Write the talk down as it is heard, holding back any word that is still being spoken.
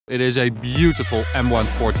It is a beautiful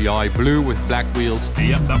M140i, blue with black wheels.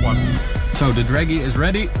 Yep, that one. So the draggy is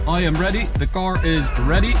ready, I am ready, the car is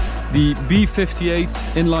ready. The B58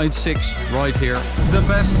 inline 6 right here. The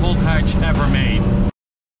best hot hatch ever made.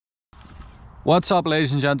 What's up,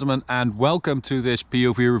 ladies and gentlemen, and welcome to this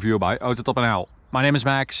POV review by AutoTopNL. My name is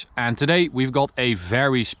Max, and today we've got a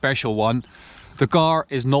very special one. The car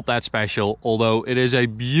is not that special, although it is a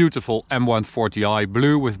beautiful M140i,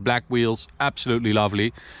 blue with black wheels, absolutely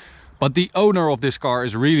lovely. But the owner of this car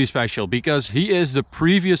is really special because he is the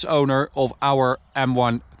previous owner of our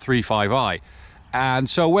M135i. And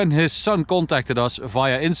so when his son contacted us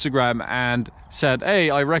via Instagram and said, "Hey,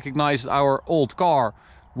 I recognized our old car.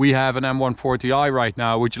 We have an M140i right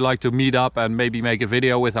now. Would you like to meet up and maybe make a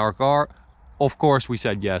video with our car?" Of course we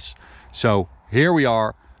said yes. So here we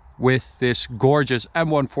are with this gorgeous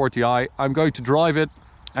M140i. I'm going to drive it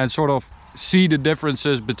and sort of see the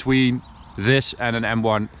differences between this and an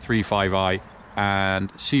M135i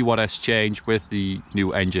and see what has changed with the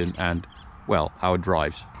new engine and, well, how it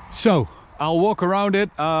drives. So I'll walk around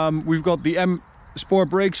it. We've got the M Sport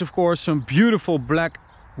brakes, of course, some beautiful black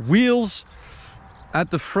wheels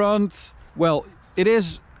at the front. Well, it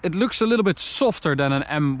looks a little bit softer than an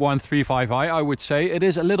M135i, I would say. It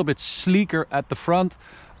is a little bit sleeker at the front.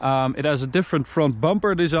 It has a different front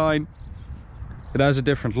bumper design. It has a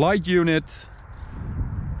different light unit.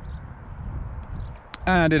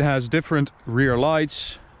 And it has different rear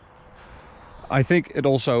lights. I think it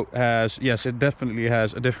also has, yes, it definitely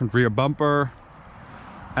has a different rear bumper.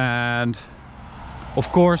 And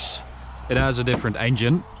of course, it has a different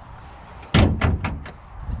engine.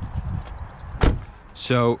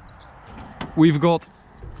 So we've got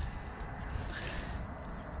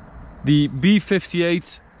the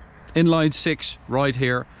B58 inline 6 right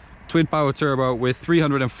here, twin power turbo with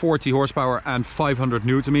 340 horsepower and 500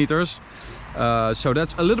 newton meters. So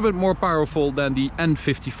that's a little bit more powerful than the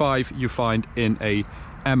N55 you find in a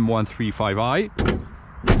M135i.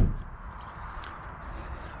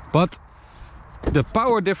 But the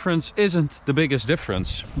power difference isn't the biggest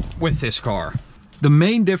difference with this car. The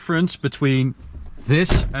main difference between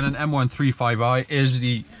this and an M135i is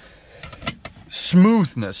the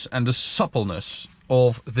smoothness and the suppleness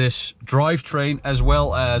of this drivetrain, as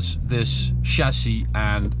well as this chassis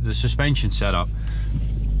and the suspension setup.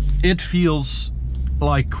 It feels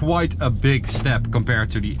like quite a big step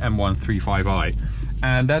compared to the M135i,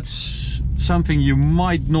 and that's something you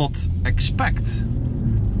might not expect,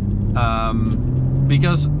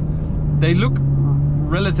 because they look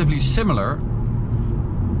relatively similar,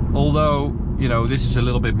 although, you know, this is a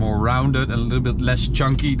little bit more rounded and a little bit less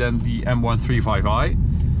chunky than the M135i.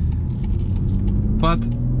 But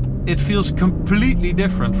it feels completely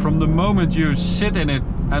different. From the moment you sit in it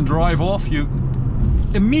and drive off, you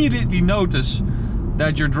immediately notice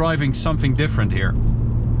that you're driving something different here.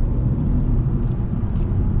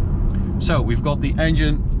 So we've got the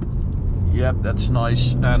engine. Yep, that's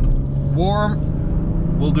nice and warm.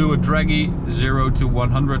 We'll do a draggy 0 to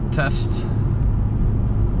 100 test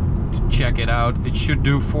to check it out. It should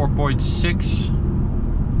do 4.6.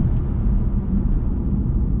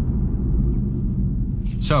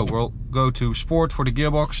 So we'll go to Sport for the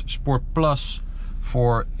gearbox, Sport Plus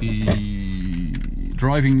for the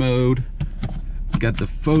driving mode. Get the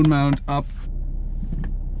phone mount up.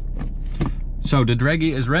 So the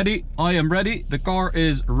draggy is ready, I am ready, the car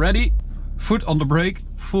is ready. Foot on the brake,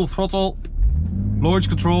 full throttle, launch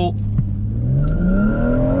control.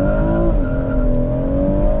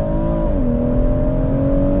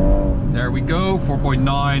 There we go,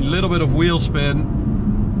 4.9, little bit of wheel spin.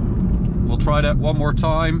 We'll try that one more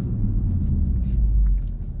time.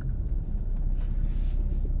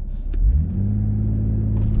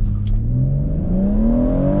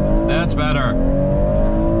 That's better.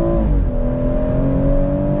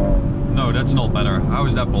 No, that's not better. How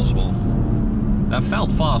is that possible? That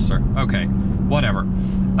felt faster. Okay, whatever.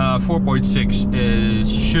 4.6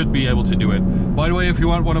 should be able to do it. By the way, if you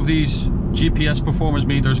want one of these GPS performance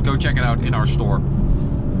meters, go check it out in our store.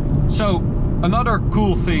 So another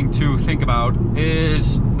cool thing to think about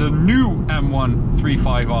is the new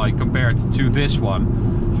M135i compared to this one.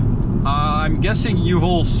 I'm guessing you've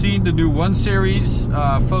all seen the new 1 Series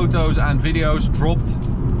photos and videos dropped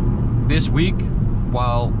this week,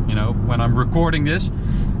 while, you know, when I'm recording this.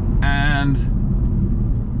 And,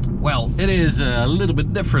 well, it is a little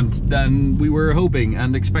bit different than we were hoping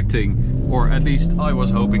and expecting, or at least I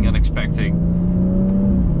was hoping and expecting.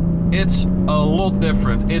 It's a lot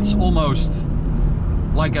different. It's almost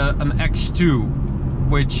like an X2,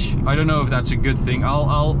 which I don't know if that's a good thing.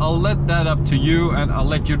 I'll let that up to you, and I'll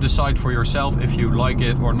let you decide for yourself if you like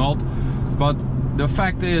it or not. But the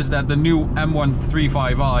fact is that the new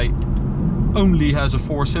M135i only has a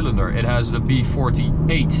 4-cylinder. It has the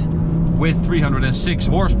B48 with 306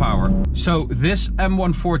 horsepower. So this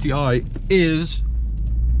M140i is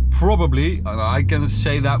probably, and I can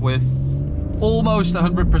say that with almost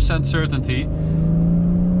 100% certainty,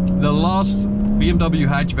 the last BMW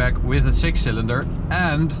hatchback with a 6-cylinder,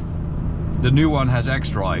 and the new one has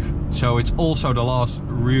X-Drive. So it's also the last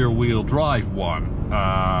rear-wheel drive one,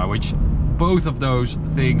 which both of those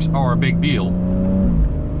things are a big deal.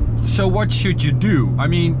 So what should you do? I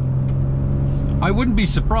mean, I wouldn't be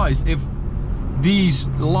surprised if these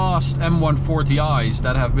last M140i's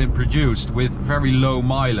that have been produced with very low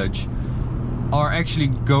mileage are actually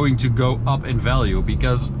going to go up in value,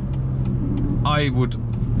 because I would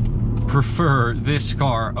prefer this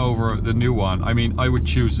car over the new one. I mean, I would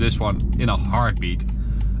choose this one in a heartbeat.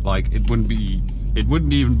 Like, it wouldn't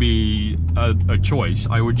even be a choice.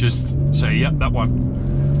 I would just say, yeah, that one.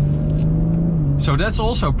 So that's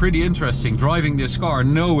also pretty interesting, driving this car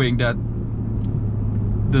knowing that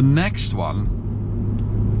the next one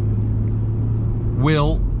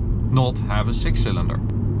will not have a 6-cylinder.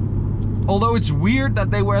 Although it's weird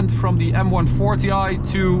that they went from the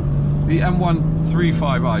M140i to the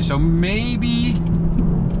M135i. So maybe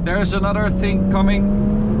there's another thing coming.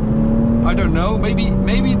 I don't know.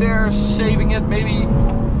 Maybe they're saving it. Maybe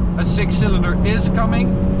a 6-cylinder is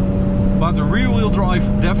coming. But the rear-wheel drive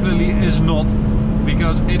definitely is not,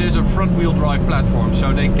 because it is a front-wheel drive platform.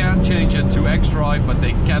 So they can change it to X-Drive, but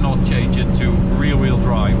they cannot change it to rear-wheel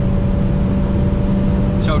drive.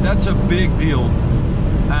 So that's a big deal.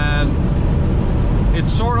 And it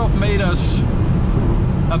sort of made us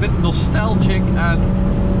a bit nostalgic, and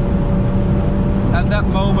at that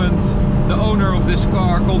moment the owner of this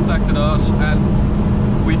car contacted us and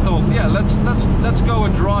we thought, yeah, let's go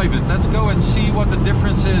and drive it. Let's go and see what the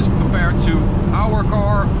difference is compared to our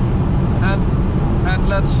car, and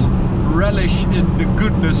let's relish in the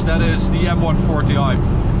goodness that is the M140i.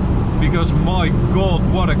 Because my god,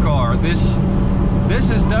 what a car. This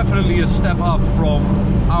is definitely a step up from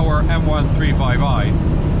our M135i.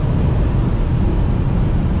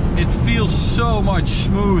 It feels so much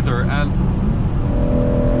smoother, and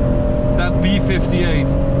that B58,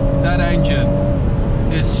 that engine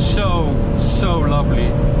is so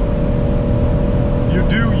lovely. You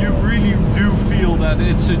really do feel that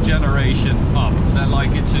it's a generation up, that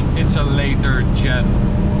like it's a later gen,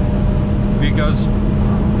 because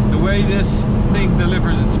the way this thing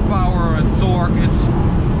delivers its power and torque, it's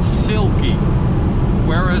silky,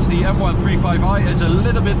 whereas the M135i is a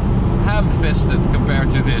little bit ham-fisted compared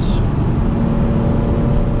to this.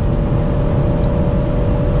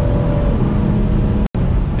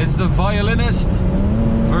 It's the violinist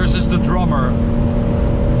versus the drummer,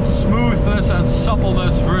 smoothness and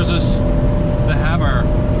suppleness versus the hammer.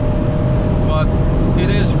 But it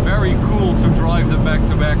is very cool to drive them back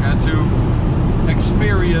to back and to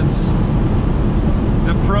experience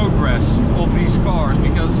the progress of these cars,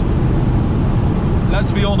 because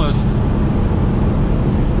let's be honest,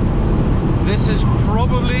 this is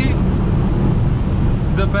probably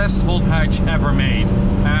the best hot hatch ever made,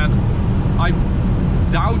 and I'm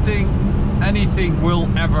doubting anything will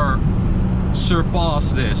ever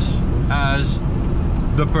surpass this as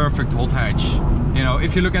the perfect hot hatch. You know,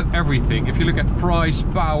 if you look at everything, if you look at price,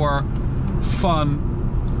 power, fun,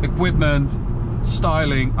 equipment,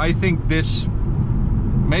 styling, I think this,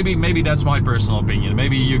 maybe that's my personal opinion.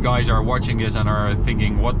 Maybe you guys are watching this and are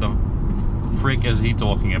thinking, what the frick is he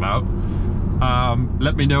talking about?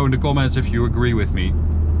 Let me know in the comments if you agree with me.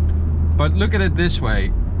 But look at it this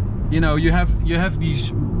way, you know, you have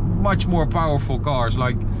these much more powerful cars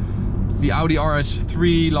like the Audi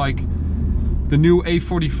RS3, like the new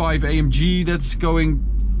A45 AMG that's going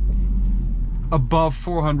above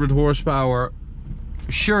 400 horsepower.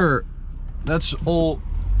 Sure, that's all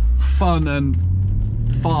fun and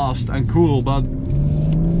fast and cool, but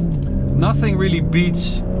nothing really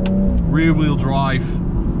beats rear-wheel drive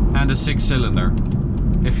and a 6-cylinder,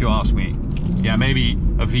 if you ask me. Yeah, maybe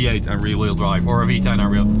a V8 and rear-wheel drive, or a V10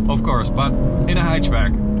 and rear, of course, but in a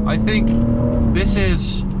hatchback, I think this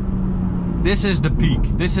is the peak.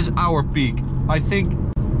 This is our peak. I think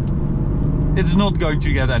it's not going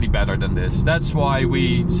to get any better than this. That's why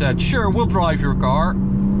we said, sure, we'll drive your car,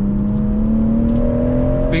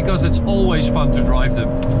 because it's always fun to drive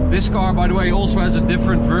them. This car, by the way, also has a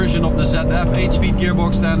different version of the ZF 8-speed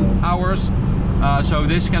gearbox than ours. So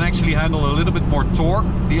this can actually handle a little bit more torque.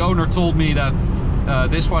 The owner told me that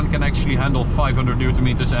this one can actually handle 500 Newton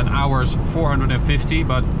meters and ours 450,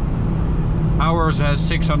 but ours has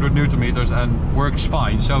 600 Newton meters and works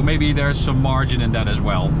fine. So maybe there's some margin in that as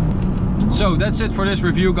well. So that's it for this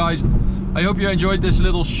review, guys. I hope you enjoyed this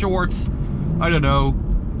little short, I don't know,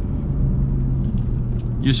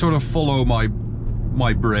 you sort of follow my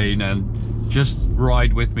brain and just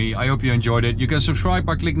ride with me. I hope you enjoyed it. You can subscribe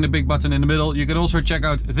by clicking the big button in the middle. You can also check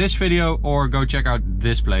out this video or go check out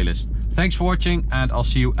this playlist. Thanks for watching, and I'll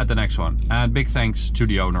see you at the next one. And big thanks to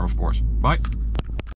the owner, of course. Bye.